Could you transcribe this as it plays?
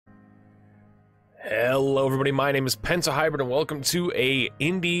Hello everybody, my name is PentaHybrid and welcome to a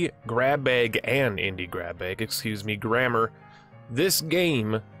indie grab bag and indie grab bag, excuse me, grammar. This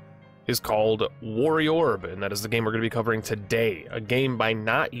game is called WarriOrb, and that is the game we're going to be covering today. A game by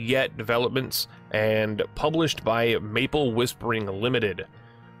Not Yet Developments and published by Maple Whispering Limited.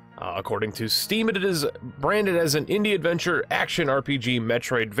 According to Steam, it is branded as an indie adventure, action RPG,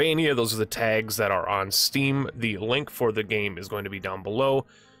 Metroidvania. Those are the tags that are on Steam. The link for the game is going to be down below.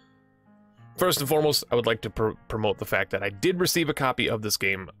 First and foremost, I would like to promote the fact that I did receive a copy of this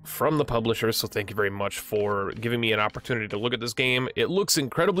game from the publisher, so thank you very much for giving me an opportunity to look at this game. It looks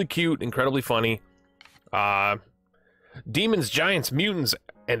incredibly cute, incredibly funny. Demons, giants, mutants,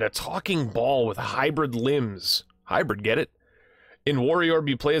 and a talking ball with hybrid limbs. Hybrid, get it? In WarriOrb,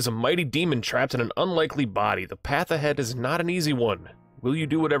 you play as a mighty demon trapped in an unlikely body. The path ahead is not an easy one. Will you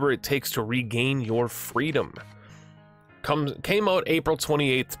do whatever it takes to regain your freedom? Came out April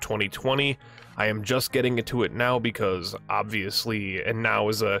 28th, 2020. I am just getting into it now because, obviously, and now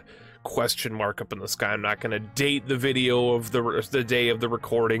is a question mark up in the sky. I'm not going to date the video of the day of the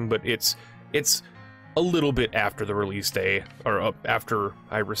recording, but it's a little bit after the release day, or after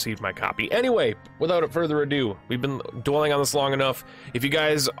I received my copy. Anyway, without further ado, we've been dwelling on this long enough. If you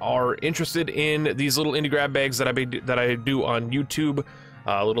guys are interested in these little indie grab bags that I do on YouTube,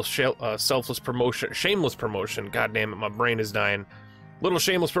 a little selfless promotion, shameless promotion, god damn it, my brain is dying. Little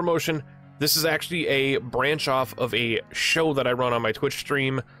shameless promotion. This is actually a branch off of a show that I run on my Twitch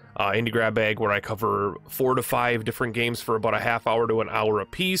stream, Indie Grab Bag, where I cover 4 to 5 different games for about a half hour to an hour a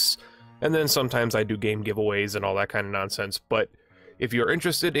piece. And then sometimes I do game giveaways and all that kind of nonsense. But if you're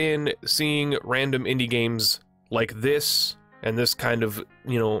interested in seeing random indie games like this, and this kind of,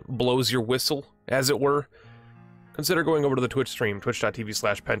 you know, blows your whistle, as it were, consider going over to the Twitch stream,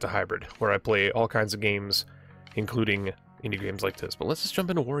 twitch.tv/pentahybrid, where I play all kinds of games, including indie games like this. But let's just jump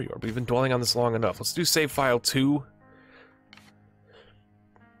into WarriOrb. We've been dwelling on this long enough. Let's do save file 2.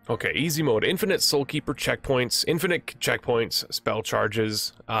 Okay, easy mode. Infinite Soulkeeper checkpoints, spell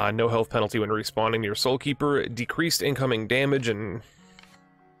charges, no health penalty when respawning to your Soulkeeper, decreased incoming damage, and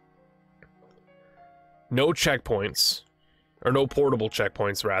no checkpoints. Or no portable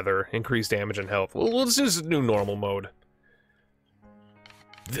checkpoints, rather. Increased damage and health. Well, let's just do normal mode.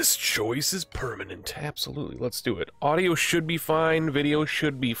 This choice is permanent. Absolutely, let's do it. Audio should be fine. Video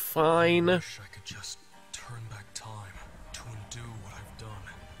should be fine. I wish I could just turn back time to undo what I've done.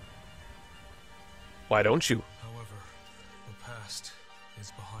 Why don't you? However, the past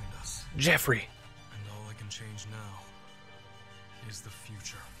is behind us. Jeffrey. And all I can change now is the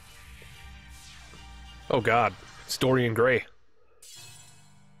future. Oh god. It's Dorian Gray.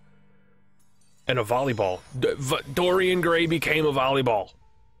 And a volleyball. Dorian Gray became a volleyball.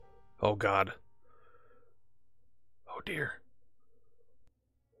 Oh god. Oh dear.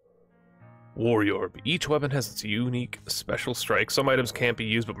 WarriOrb. Each weapon has its unique special strike. Some items can't be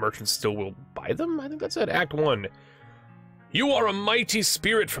used, but merchants still will buy them? I think that's it. Act 1. You are a mighty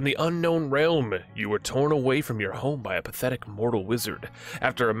spirit from the unknown realm. You were torn away from your home by a pathetic mortal wizard.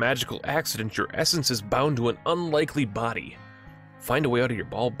 After a magical accident, your essence is bound to an unlikely body. Find a way out of your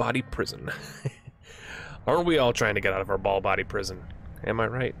ball-body prison. Aren't we all trying to get out of our ball-body prison? Am I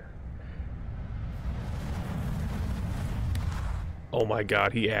right? Oh my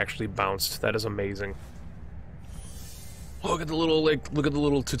god, he actually bounced. That is amazing. Look at the little, look at the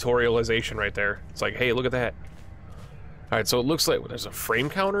little tutorialization right there. It's like, hey, look at that. Alright, so it looks like there's a frame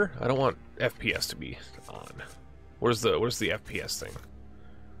counter. I don't want FPS to be on. Where's the FPS thing?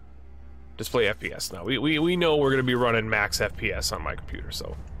 Display FPS now. We know we're gonna be running max FPS on my computer,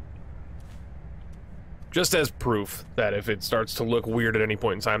 so just as proof that if it starts to look weird at any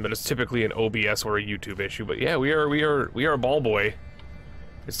point in time, that it's typically an OBS or a YouTube issue. But yeah, we are a ball boy.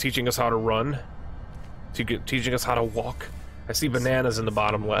 It's teaching us how to run, teaching us how to walk. I see bananas in the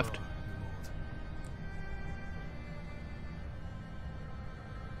bottom left.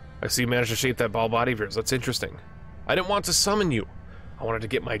 I see you managed to shape that ball body of yours. That's interesting. I didn't want to summon you. I wanted to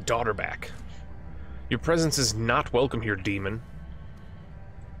get my daughter back. Your presence is not welcome here, demon.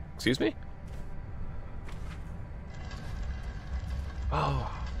 Excuse me?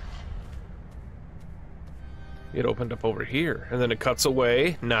 Oh. It opened up over here, and then it cuts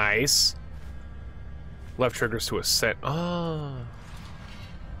away. Nice. Left triggers to ascend. Oh.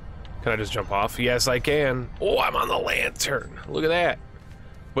 Can I just jump off? Yes, I can. Oh, I'm on the lantern. Look at that.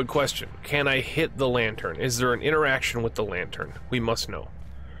 But question, can I hit the lantern? Is there an interaction with the lantern? We must know.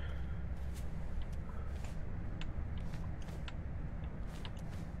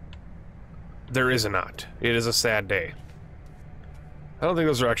 There is not. It is a sad day. I don't think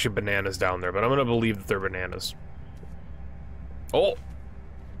those are actually bananas down there, but I'm gonna believe that they're bananas. Oh!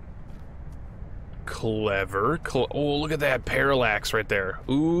 Clever. Oh, look at that parallax right there.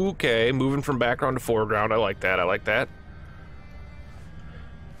 Okay, moving from background to foreground. I like that. I like that.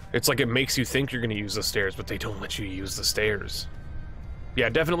 It's like it makes you think you're going to use the stairs, but they don't let you use the stairs. Yeah,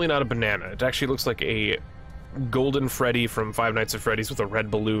 definitely not a banana. It actually looks like a golden Freddy from Five Nights at Freddy's with a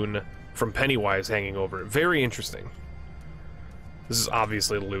red balloon from Pennywise hanging over it. Very interesting. This is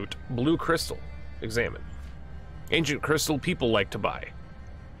obviously loot. Blue crystal. Examine. Ancient crystal people like to buy.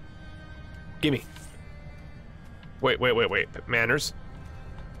 Gimme. Wait. Manners.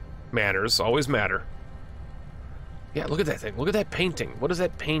 Manners always matter. Yeah, look at that thing. Look at that painting. What is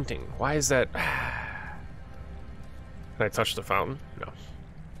that painting? Why is that... Can I touch the fountain? No.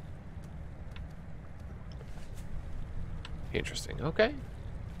 Interesting. Okay.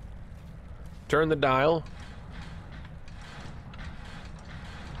 Turn the dial.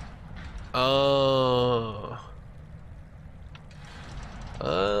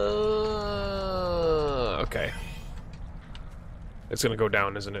 Okay. It's gonna go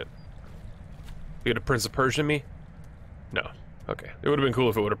down, isn't it? You gonna Prince of Persia me? No. Okay. It would have been cool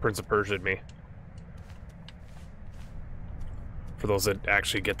if it would have Prince of Persia me. For those that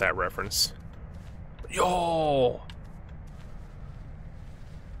actually get that reference. Yo!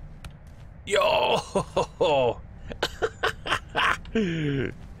 Yo!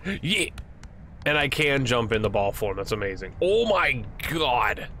 Yeah! And I can jump in the ball form. That's amazing. Oh my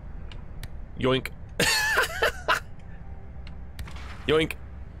god! Yoink. Yoink.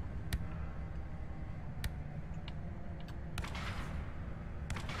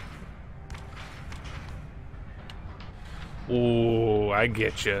 Ooh, I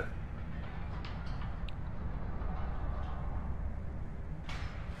get you.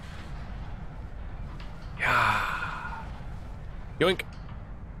 Yeah. Yoink.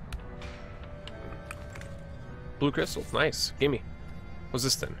 Blue crystal, nice. Gimme. What's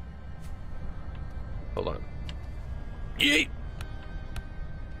this then? Hold on. Yeet.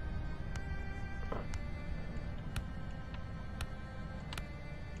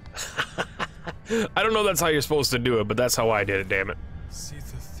 I don't know that's how you're supposed to do it, but that's how I did it, damn it.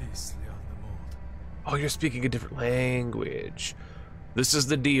 Oh, you're speaking a different language. This is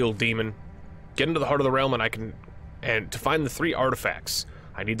the deal, demon. Get into the heart of the realm and to find the 3 artifacts.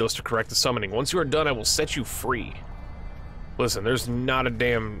 I need those to correct the summoning. Once you are done, I will set you free. Listen, there's not a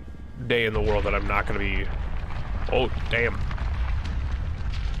damn day in the world that I'm not gonna be... Oh, damn.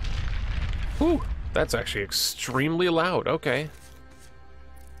 Whew, that's actually extremely loud, okay.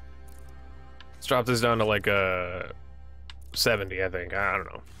 Let's drop this down to like 70, I think. I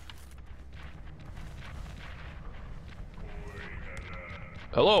don't know.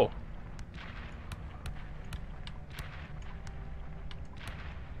 Hello.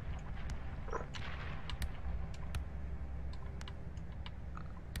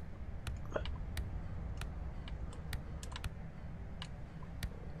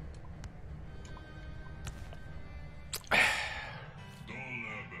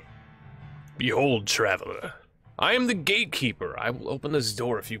 Behold, traveler. I am the gatekeeper. I will open this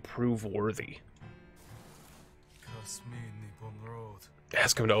door if you prove worthy.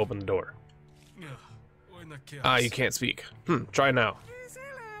 Ask him to open the door. Ah, you can't speak. Try now.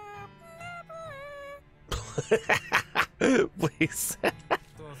 Please.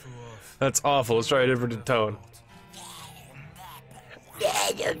 That's awful. Let's try a different tone.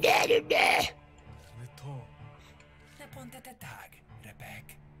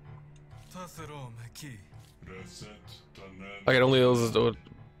 I can only use this.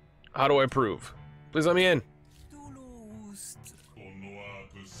 How do I prove? Please let me in.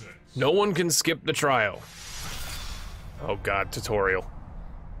 No one can skip the trial. Oh god, tutorial.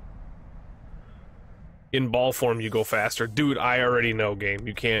 In ball form, you go faster. Dude, I already know, game.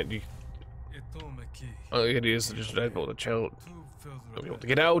 You can't. Oh, it is just able to chill. You'll be able to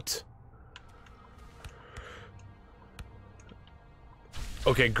get out.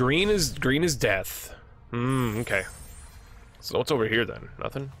 Okay, green is death. Okay. So what's over here then?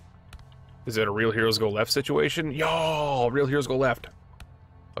 Nothing? Is it a real heroes go left situation? Yo, real heroes go left.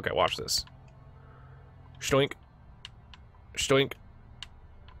 Okay, watch this. Stoink. Stoink.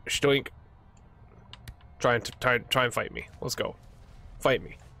 Stoink. Try and fight me. Let's go. Fight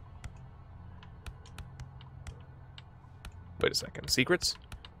me. Wait a second. Secrets?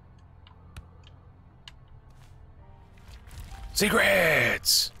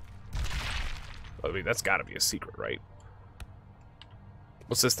 Secrets! I mean, that's gotta be a secret, right?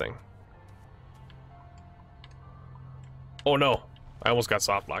 What's this thing? Oh no. I almost got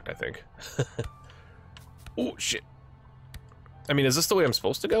soft locked, I think. Oh, shit. I mean, is this the way I'm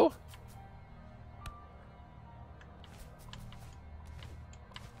supposed to go?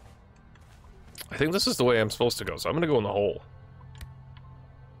 I think this is the way I'm supposed to go, so I'm gonna go in the hole.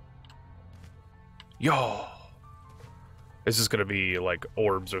 Yo! This is gonna be like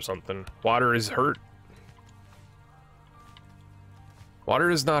orbs or something. Water is hurt. Water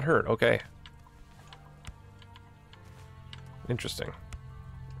is not hurt, okay. Interesting.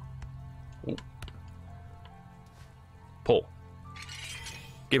 Ooh. Pull.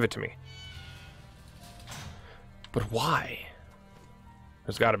 Give it to me. But why?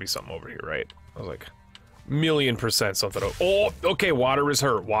 There's gotta be something over here, right? I was like, $1,000,000% something. Oh, okay, water is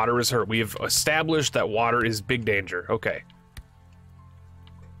hurt. Water is hurt. We have established that water is big danger. Okay.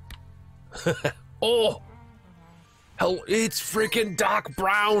 Oh! Hell, it's freaking Doc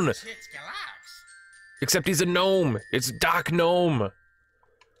Brown! Except he's a gnome. It's Doc Gnome.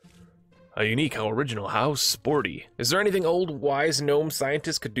 A unique, how original, how sporty. Is there anything old, wise gnome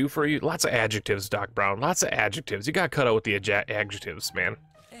scientists could do for you? Lots of adjectives, Doc Brown. Lots of adjectives. You got cut out with the adjectives, man.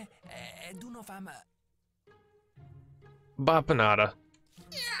 Bapanada.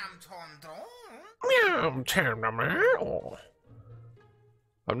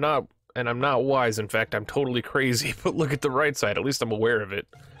 I'm not wise. In fact, I'm totally crazy. But look at the right side. At least I'm aware of it.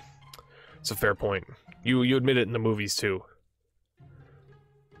 It's a fair point. You admit it in the movies too.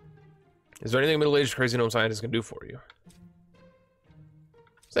 Is there anything a middle-aged crazy gnome scientist can do for you?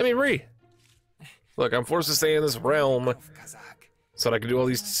 Set me free. Look, I'm forced to stay in this realm so that I can do all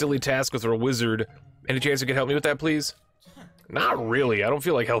these silly tasks with a wizard. Any chance you can help me with that, please? Not really. I don't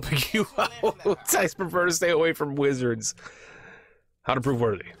feel like helping you out. I prefer to stay away from wizards. How to prove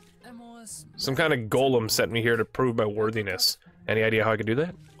worthy? Some kind of golem sent me here to prove my worthiness. Any idea how I could do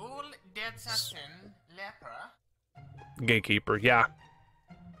that? Gatekeeper, yeah.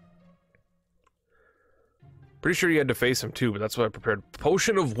 Pretty sure you had to face him too, but that's what I prepared.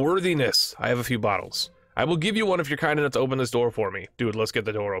 Potion of worthiness. I have a few bottles. I will give you one if you're kind enough to open this door for me. Dude, let's get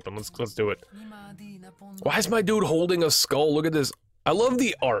the door open. Let's do it. Why is my dude holding a skull? Look at this. I love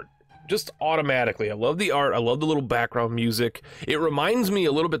the art. Just automatically. I love the art. I love the little background music. It reminds me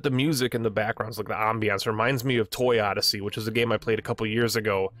a little bit, the music in the backgrounds, like the ambiance, reminds me of Toy Odyssey, which is a game I played a couple years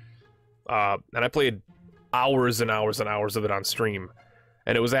ago. And I played hours and hours and hours of it on stream.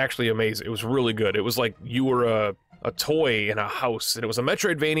 And it was actually amazing. It was really good. It was like you were a toy in a house. And it was a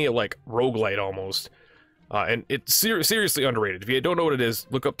Metroidvania, like, roguelite almost. And it's seriously underrated. If you don't know what it is,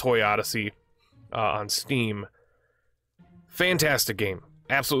 look up Toy Odyssey on Steam. Fantastic game.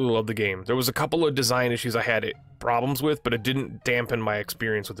 Absolutely love the game. There was a couple of design issues I had problems with, but it didn't dampen my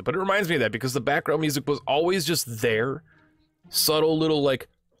experience with it. But it reminds me of that because the background music was always just there. Subtle little, like,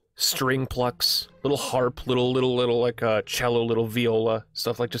 string plucks, little harp, little like cello, little viola,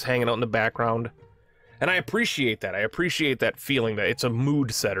 stuff like just hanging out in the background. And I appreciate that. I appreciate that feeling that it's a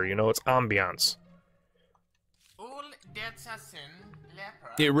mood setter, you know, it's ambiance.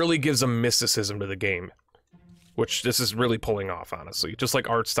 It really gives a mysticism to the game, which this is really pulling off, honestly. Just like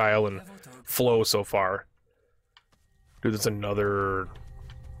art style and flow so far. Dude, that's another...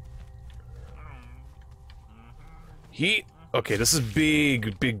 Okay, this is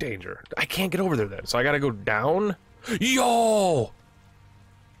big danger. I can't get over there then, so I gotta go down? Yo!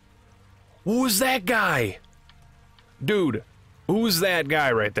 Who's that guy? Dude, who's that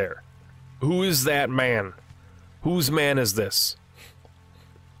guy right there? Who is that man? Whose man is this?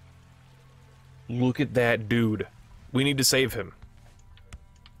 Look at that dude. We need to save him.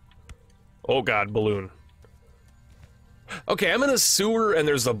 Oh god, balloon. Okay, I'm in a sewer and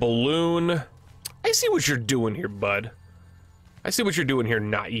there's a balloon. I see what you're doing here, bud. I see what you're doing here,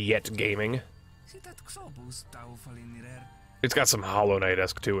 not yet gaming. It's got some Hollow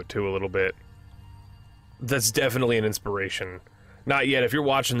Knight-esque to it, too, a little bit. That's definitely an inspiration. Not yet. If you're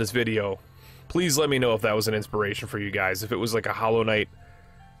watching this video, please let me know if that was an inspiration for you guys. If it was like a Hollow Knight,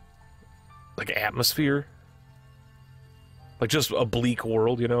 like, atmosphere. Like, just a bleak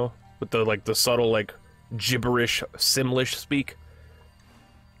world, you know? With the, like, the subtle, like, gibberish, Simlish speak.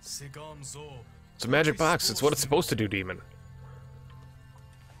 It's a magic box. It's what it's supposed to do, demon.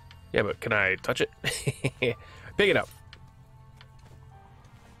 Yeah, but can I touch it? Pick it up.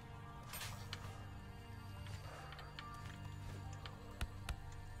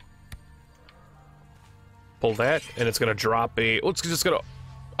 Pull that, and it's gonna drop a... Oh, it's just gonna...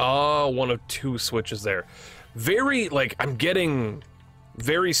 Oh, one of two switches there. Very, like, I'm getting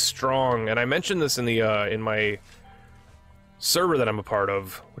very strong, and I mentioned this in the, in my server that I'm a part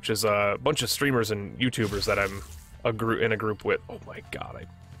of, which is a bunch of streamers and YouTubers that I'm in a group with. Oh my god,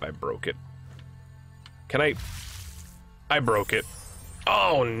 I broke it. Can I broke it.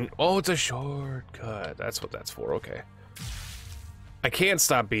 Oh, oh, it's a shortcut. That's what that's for, okay. I can't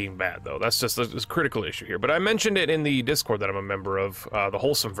stop being bad, though. That's just a critical issue here. But I mentioned it in the Discord that I'm a member of, the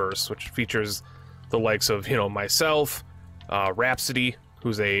Wholesome Verse, which features the likes of, you know, myself, Rhapsody,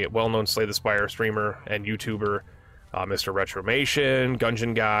 who's a well-known Slay the Spire streamer and YouTuber, Mr. Retromation,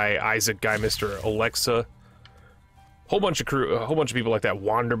 Gungeon Guy, Isaac Guy, Mr. Alexa, whole bunch of crew, a whole bunch of people like that.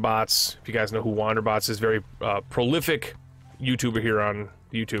 Wanderbots, if you guys know who Wanderbots is, very prolific YouTuber here on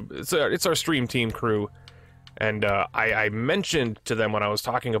YouTube. It's our stream team crew, and I mentioned to them when I was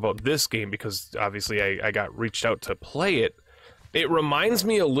talking about this game, because obviously I got reached out to play it. It reminds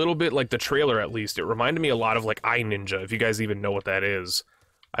me a little bit, like the trailer at least, it reminded me a lot of like iNinja, if you guys even know what that is.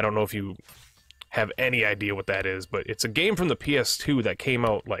 I don't know if you have any idea what that is, but it's a game from the PS2 that came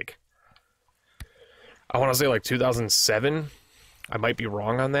out like, I want to say like 2007. I might be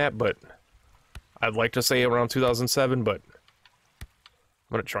wrong on that, but I'd like to say around 2007, but I'm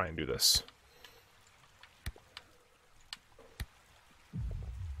going to try and do this.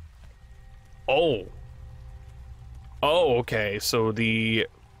 Oh. Oh, okay, so the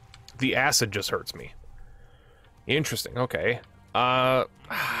acid just hurts me. Interesting, okay. How?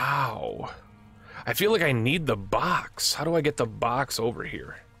 I feel like I need the box. How do I get the box over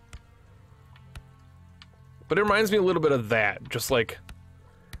here? But it reminds me a little bit of that, just like...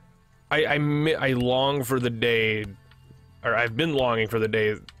 I long for the day, or I've been longing for the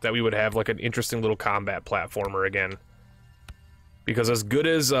day that we would have like an interesting little combat platformer again. Because as good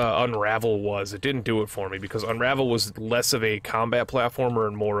as Unravel was, it didn't do it for me, because Unravel was less of a combat platformer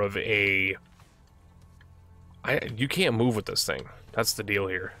and more of a... you can't move with this thing. That's the deal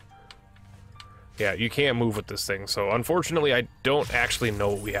here. Yeah, you can't move with this thing, so unfortunately I don't actually know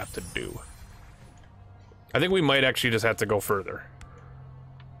what we have to do. I think we might actually just have to go further.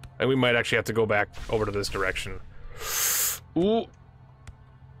 And we might actually have to go back over to this direction. Ooh!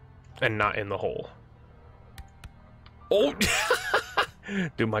 And not in the hole. Oh!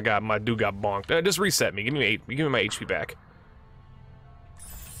 Dude, my god, my dude got bonked. Just reset me. Give me my HP back.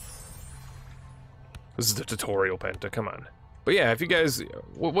 This is the tutorial, Penta. Come on. But yeah, if you guys...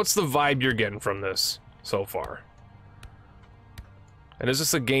 What's the vibe you're getting from this so far? And is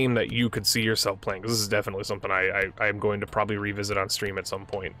this a game that you could see yourself playing? Because this is definitely something I'm going to probably revisit on stream at some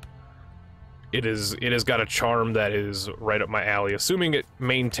point. It has got a charm that is right up my alley, assuming it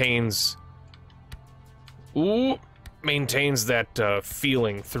maintains... Ooh! Maintains that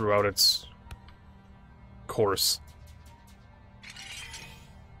feeling throughout its course.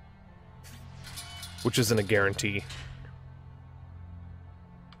 Which isn't a guarantee.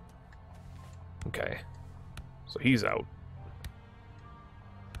 Okay. So he's out.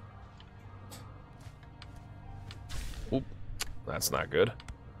 Oop. That's not good.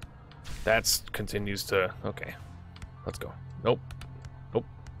 That continues to... Okay. Let's go. Nope. Nope.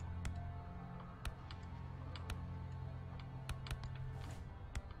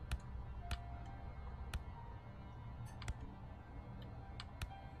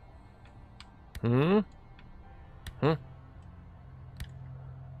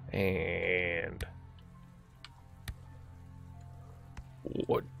 And...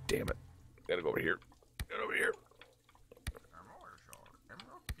 What? Damn it. Gotta go over here. Get over here.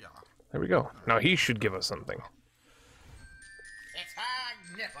 There we go. Now he should give us something. It's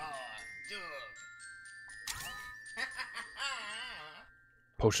a nipple, dude.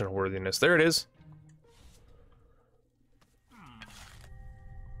 Potion of worthiness. There it is.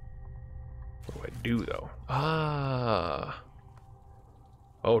 What do I do, though? Ah.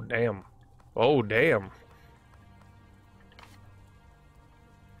 Oh, damn. Oh, damn.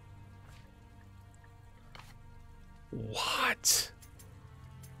 What?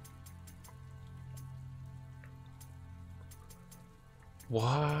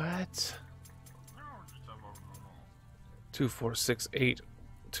 What? 2, 4, 6, 8,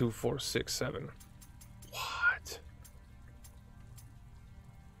 2, 4, 6, 7. What?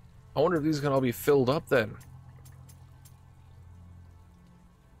 I wonder if these can all be filled up then.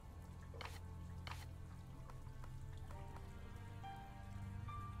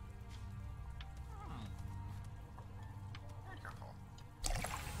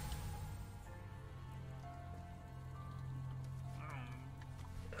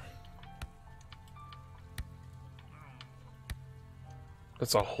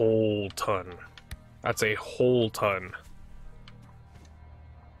 That's a whole ton. That's a whole ton.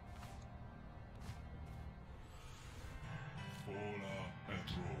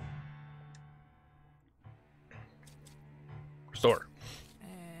 Restore.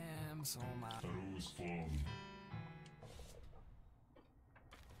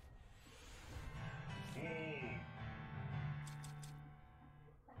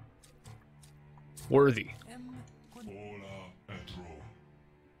 Worthy.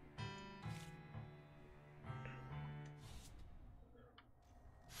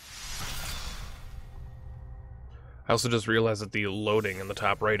 I also just realized that the loading in the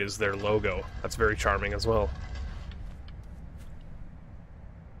top right is their logo. That's very charming as well.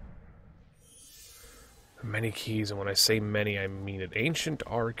 Many keys, and when I say many, I mean an ancient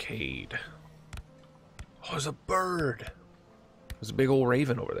arcade. Oh, there's a bird! There's a big old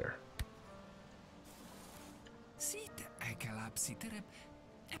raven over there.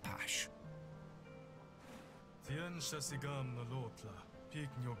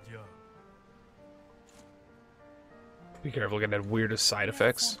 Be careful, getting that weirdest side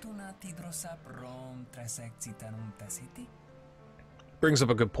effects. Brings up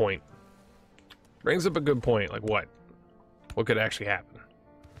a good point. Like what? What could actually happen?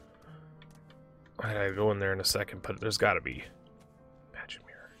 I gotta go in there in a second, but there's gotta be magic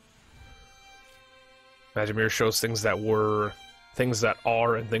mirror. Magic mirror shows things that were, things that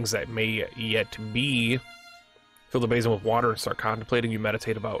are, and things that may yet to be. Fill the basin with water and start contemplating. You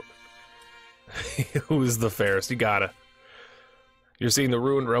meditate about who's the fairest. You gotta. You're seeing the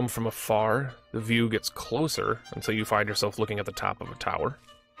ruined realm from afar. The view gets closer until you find yourself looking at the top of a tower.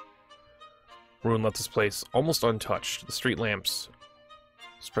 Ruin left this place almost untouched. The street lamps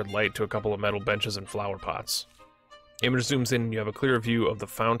spread light to a couple of metal benches and flower pots. Image zooms in and you have a clear view of the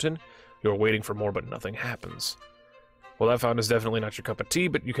fountain. You're waiting for more, but nothing happens. Well, that fountain is definitely not your cup of tea,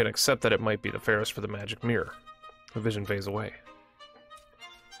 but you can accept that it might be the fairest for the magic mirror. The vision fades away.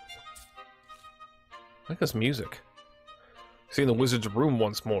 I like this music. See in the wizard's room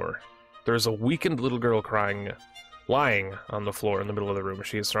once more. There's a weakened little girl lying on the floor in the middle of the room.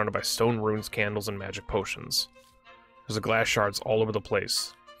 She is surrounded by stone runes, candles, and magic potions. There's a glass shards all over the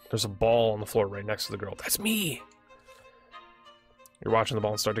place. There's a ball on the floor right next to the girl. That's me! You're watching the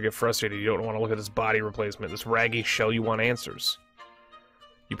ball and start to get frustrated. You don't want to look at this body replacement, this raggy shell. You want answers.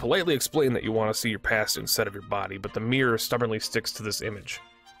 You politely explain that you want to see your past instead of your body, but the mirror stubbornly sticks to this image,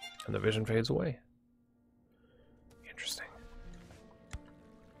 and the vision fades away. Interesting.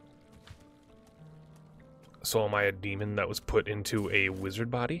 So am I a demon that was put into a wizard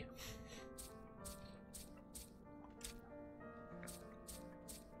body?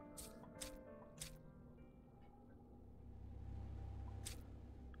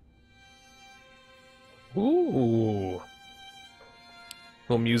 Ooh.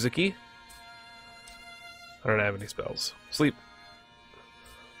 Little music-y. I don't have any spells. Sleep.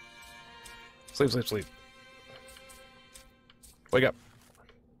 Sleep, sleep, sleep. Wake up.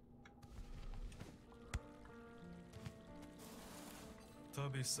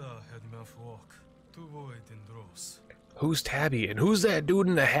 Who's Tabby? And who's that dude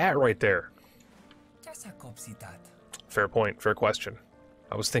in the hat right there? Fair point, fair question.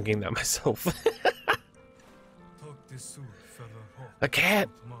 I was thinking that myself. A cat!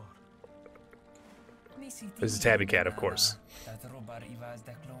 This is a tabby cat, of course.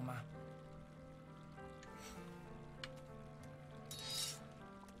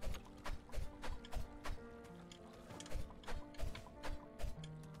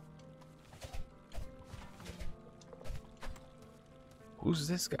 Who's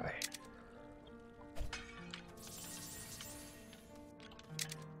this guy?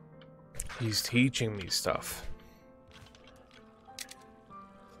 He's teaching me stuff.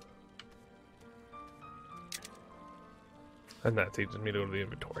 And that teaches me to go to the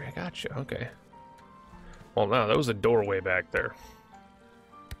inventory. I gotcha, okay. Well, no, that was a doorway back there.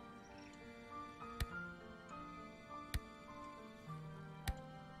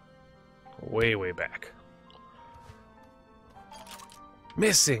 Way, way back.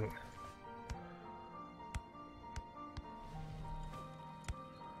 Missing!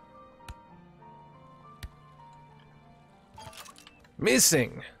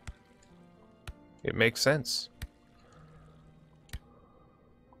 Missing! It makes sense.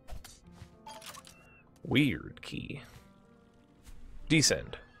 Weird key.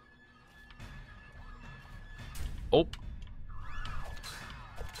 Descend. Oh.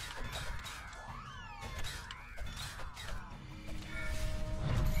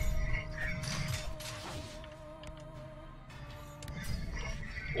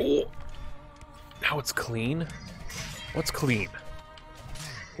 Oh. Now it's clean? What's clean?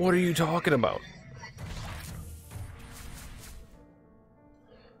 What are you talking about?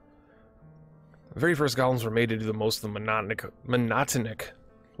 The very first golems were made to do the most of the monotonic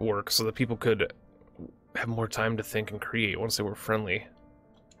work so that people could have more time to think and create. Once they were friendly,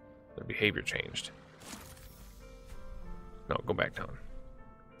 their behavior changed. No, go back down.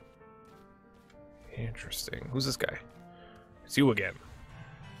 Interesting. Who's this guy? It's you again.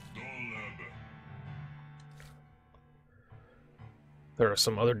 There are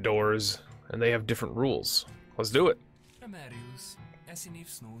some other doors, and they have different rules. Let's do it.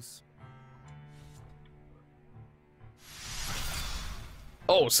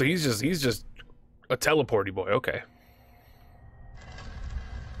 Oh, so he's just a teleporty boy. Okay.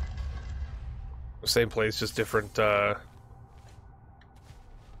 Same place, just different.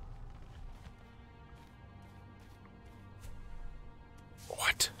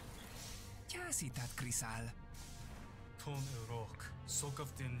 What? Ton Iraq, Sokaf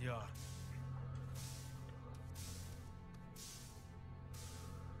Dinyar.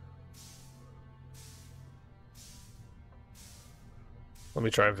 Let me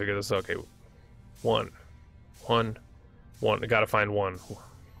try and figure this out. Okay, one. I gotta find one.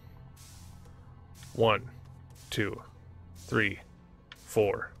 1, 2, 3,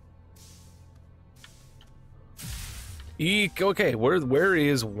 4. Eek. Okay, where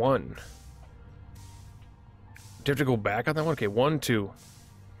is 1? Do you have to go back on that one? Okay, 1, 2,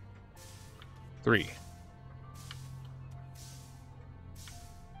 3.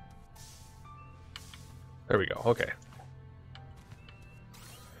 There we go. Okay.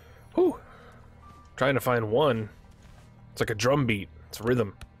 Whew. Trying to find 1. It's like a drum beat. It's a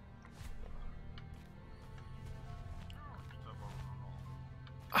rhythm.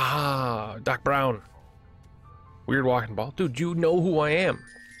 Ah, Doc Brown. Weird walking ball. Dude, you know who I am.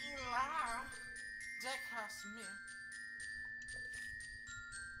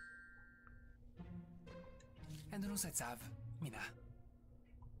 And Rusetsav, Mina.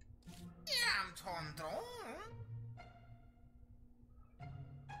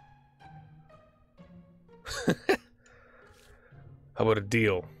 How about a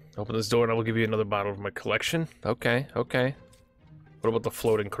deal? Open this door and I will give you another bottle of my collection. Okay, okay. What about the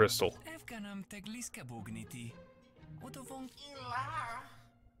floating crystal?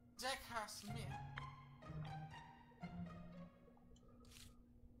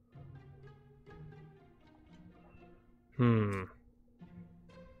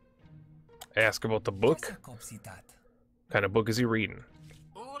 Ask about the book? What kind of book is he reading?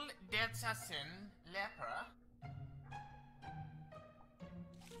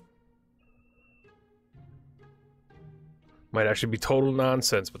 Might actually be total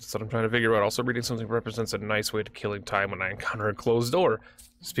nonsense, but that's what I'm trying to figure out. Also, reading something represents a nice way to killing time when I encounter a closed door.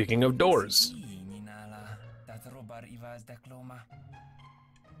 Speaking of doors.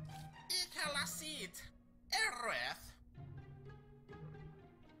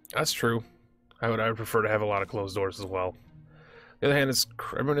 That's true. I would prefer to have a lot of closed doors as well. On the other hand,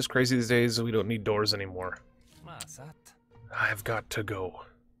 everyone is crazy these days, so we don't need doors anymore. I've got to go.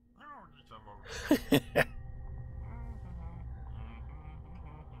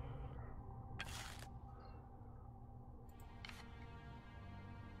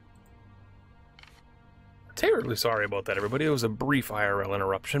 Terribly sorry about that, everybody. It was a brief IRL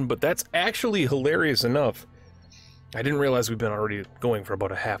interruption, but that's actually hilarious enough. I didn't realize we've been already going for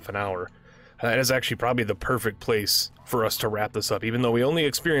about a half an hour. That is actually probably the perfect place for us to wrap this up. Even though we only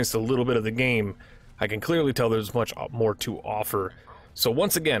experienced a little bit of the game, I can clearly tell there's much more to offer. So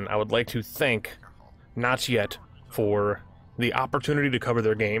once again, I would like to thank Not Yet for the opportunity to cover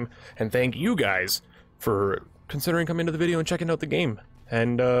their game, and thank you guys for considering coming to the video and checking out the game.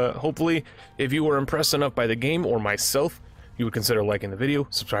 And hopefully, if you were impressed enough by the game or myself, you would consider liking the video,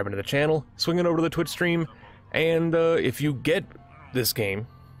 subscribing to the channel, swinging over to the Twitch stream, and if you get this game,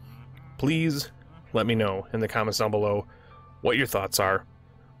 please let me know in the comments down below what your thoughts are,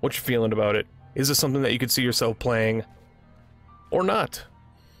 what you're feeling about it. Is this something that you could see yourself playing, or not?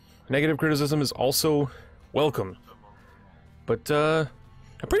 Negative criticism is also welcome. But I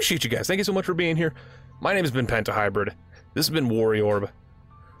appreciate you guys. Thank you so much for being here. My name has been Pentahybrid. This has been WarriOrb.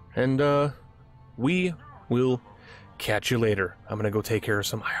 And we will catch you later. I'm gonna go take care of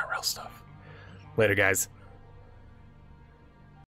some IRL stuff. Later, guys.